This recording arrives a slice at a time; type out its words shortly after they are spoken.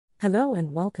Hello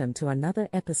and welcome to another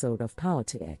episode of Power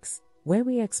to X, where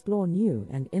we explore new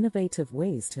and innovative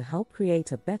ways to help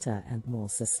create a better and more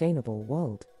sustainable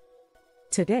world.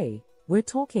 Today, we're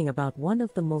talking about one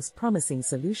of the most promising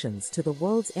solutions to the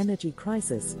world's energy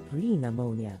crisis, green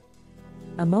ammonia.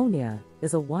 Ammonia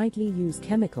is a widely used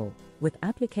chemical, with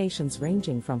applications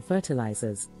ranging from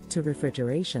fertilizers to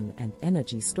refrigeration and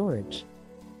energy storage.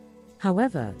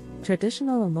 However,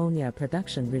 traditional ammonia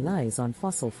production relies on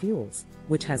fossil fuels,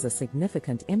 which has a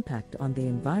significant impact on the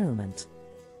environment.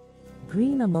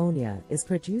 Green ammonia is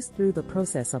produced through the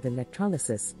process of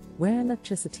electrolysis, where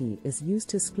electricity is used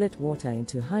to split water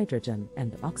into hydrogen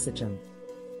and oxygen.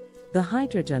 The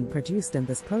hydrogen produced in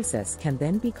this process can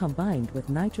then be combined with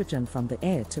nitrogen from the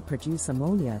air to produce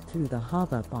ammonia through the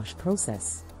Haber-Bosch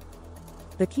process.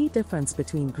 The key difference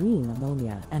between green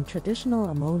ammonia and traditional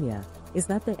ammonia is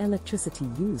that the electricity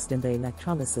used in the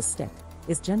electrolysis step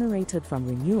is generated from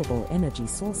renewable energy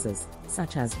sources,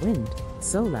 such as wind,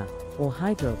 solar, or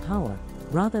hydropower,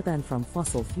 rather than from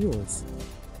fossil fuels.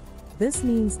 This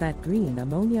means that green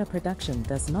ammonia production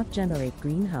does not generate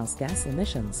greenhouse gas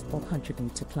emissions or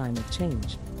contribute to climate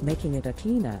change, making it a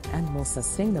cleaner and more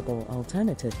sustainable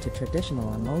alternative to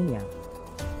traditional ammonia.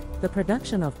 The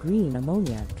production of green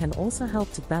ammonia can also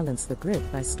help to balance the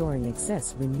grid by storing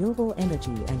excess renewable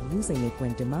energy and using it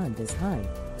when demand is high,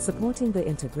 supporting the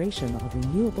integration of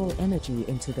renewable energy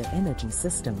into the energy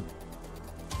system.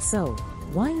 So,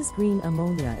 why is green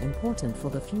ammonia important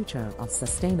for the future of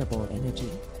sustainable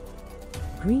energy?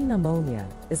 Green ammonia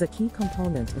is a key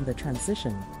component in the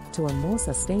transition to a more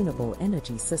sustainable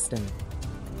energy system.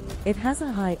 It has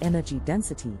a high energy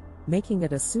density, making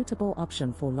it a suitable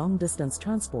option for long-distance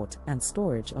transport and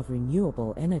storage of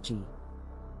renewable energy.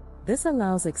 This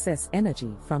allows excess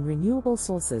energy from renewable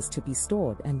sources to be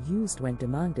stored and used when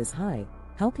demand is high,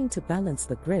 helping to balance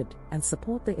the grid and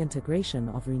support the integration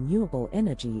of renewable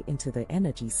energy into the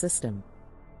energy system.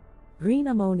 Green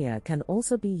ammonia can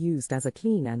also be used as a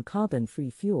clean and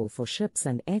carbon-free fuel for ships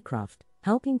and aircraft,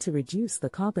 helping to reduce the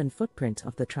carbon footprint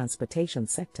of the transportation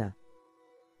sector.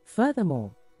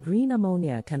 Furthermore, green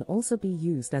ammonia can also be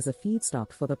used as a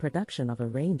feedstock for the production of a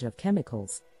range of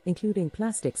chemicals, including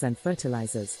plastics and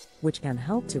fertilizers, which can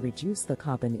help to reduce the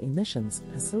carbon emissions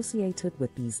associated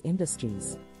with these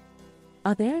industries.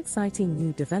 Are there exciting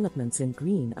new developments in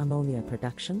green ammonia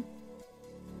production?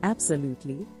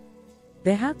 Absolutely.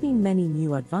 There have been many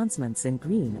new advancements in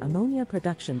green ammonia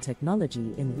production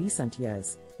technology in recent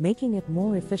years, making it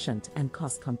more efficient and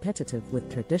cost-competitive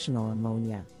with traditional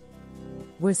ammonia.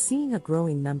 We're seeing a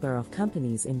growing number of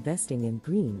companies investing in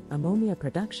green ammonia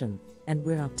production, and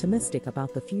we're optimistic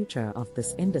about the future of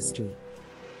this industry.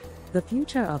 The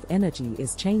future of energy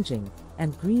is changing,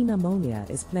 and green ammonia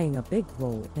is playing a big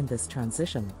role in this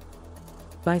transition.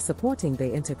 By supporting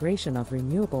the integration of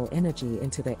renewable energy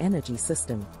into the energy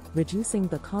system, reducing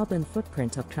the carbon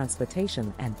footprint of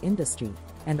transportation and industry,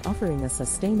 and offering a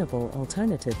sustainable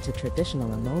alternative to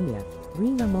traditional ammonia,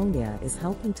 green ammonia is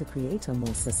helping to create a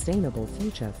more sustainable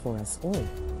future for us all.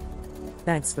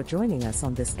 Thanks for joining us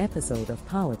on this episode of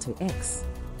Power to X.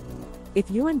 If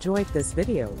you enjoyed this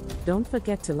video, don't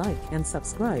forget to like and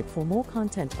subscribe for more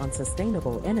content on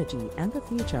sustainable energy and the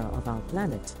future of our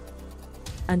planet.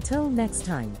 Until next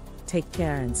time, take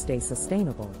care and stay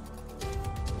sustainable.